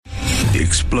The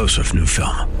explosive new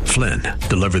film, Flynn,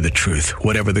 Deliver the Truth,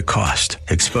 Whatever the Cost,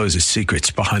 exposes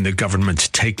secrets behind the government's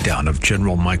takedown of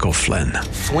General Michael Flynn.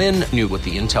 Flynn knew what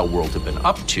the intel world had been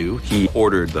up to. He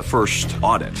ordered the first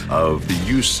audit of the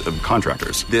use of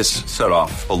contractors. This set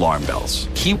off alarm bells.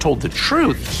 He told the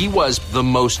truth. He was the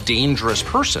most dangerous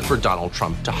person for Donald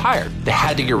Trump to hire. They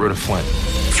had to get rid of Flynn.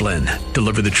 Flynn,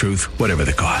 Deliver the Truth, Whatever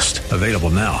the Cost. Available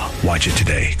now. Watch it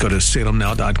today. Go to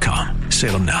salemnow.com.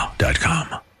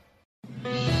 salemnow.com.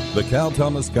 The Cal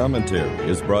Thomas Commentary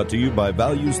is brought to you by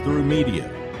Values Through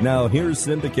Media. Now here's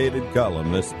syndicated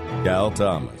columnist Cal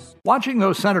Thomas. Watching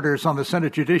those senators on the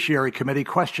Senate Judiciary Committee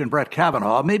question Brett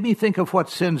Kavanaugh made me think of what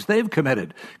sins they've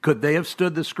committed. Could they have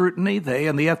stood the scrutiny they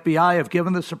and the FBI have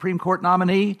given the Supreme Court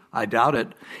nominee? I doubt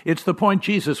it. It's the point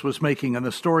Jesus was making in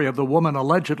the story of the woman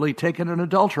allegedly taken in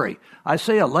adultery. I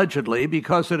say allegedly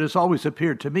because it has always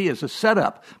appeared to me as a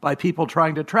setup by people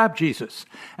trying to trap Jesus.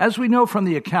 As we know from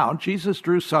the account, Jesus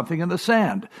drew something in the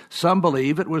sand. Some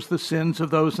believe it was the sins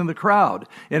of those in the crowd.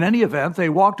 In any event, they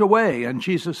walked away, and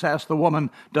Jesus asked the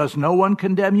woman, "Does no one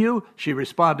condemn you?" She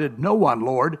responded, "No one,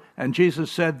 Lord." And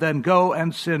Jesus said, "Then go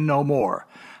and sin no more."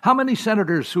 How many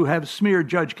senators who have smeared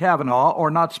Judge Kavanaugh or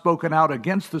not spoken out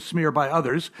against the smear by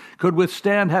others could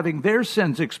withstand having their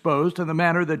sins exposed in the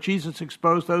manner that Jesus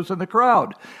exposed those in the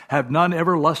crowd? Have none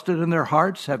ever lusted in their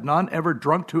hearts? Have none ever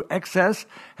drunk to excess?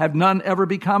 Have none ever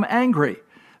become angry?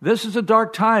 This is a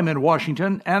dark time in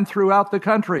Washington and throughout the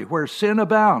country where sin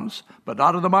abounds, but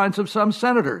not in the minds of some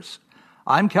senators.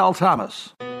 I'm Cal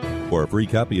Thomas. For a free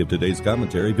copy of today's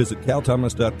commentary, visit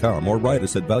calthomas.com or write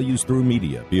us at Values Through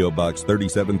Media, P.O. Box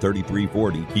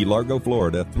 373340, Key Largo,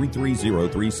 Florida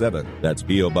 33037. That's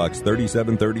P.O. Box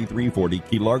 373340,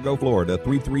 Key Largo, Florida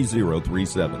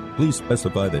 33037. Please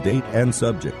specify the date and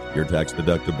subject. Your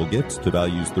tax-deductible gifts to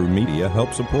Values Through Media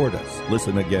help support us.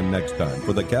 Listen again next time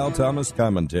for the Cal Thomas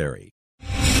Commentary.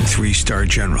 Three-star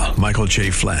General Michael J.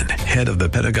 Flynn, head of the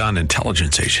Pentagon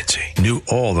Intelligence Agency, knew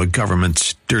all the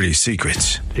government's dirty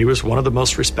secrets. He was one of the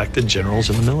most respected generals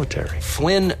in the military.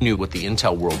 Flynn knew what the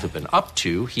intel world had been up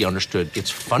to. He understood its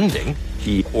funding.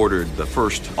 He ordered the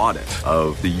first audit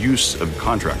of the use of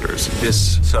contractors.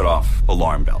 This set off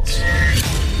alarm bells.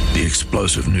 The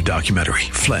explosive new documentary,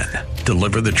 Flynn,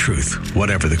 Deliver the Truth,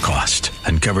 Whatever the Cost,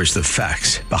 uncovers the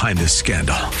facts behind this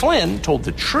scandal. Flynn told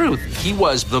the truth. He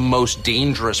was the most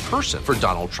dangerous person for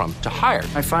Donald Trump to hire.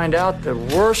 I find out the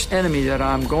worst enemy that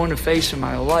I'm going to face in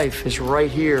my life is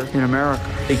right here in America.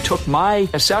 They took my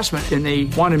assessment and they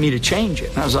wanted me to change it.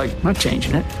 And I was like, I'm not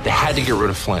changing it. They had to get rid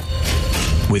of Flynn.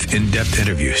 With in-depth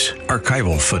interviews,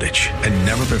 archival footage, and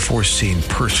never-before-seen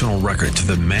personal records of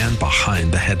the man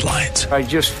behind the headlines. I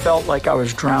just felt like I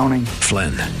was drowning.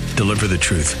 Flynn, Deliver the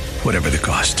Truth, Whatever the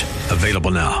Cost.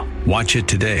 Available now. Watch it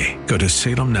today. Go to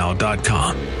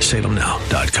salemnow.com.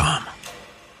 salemnow.com.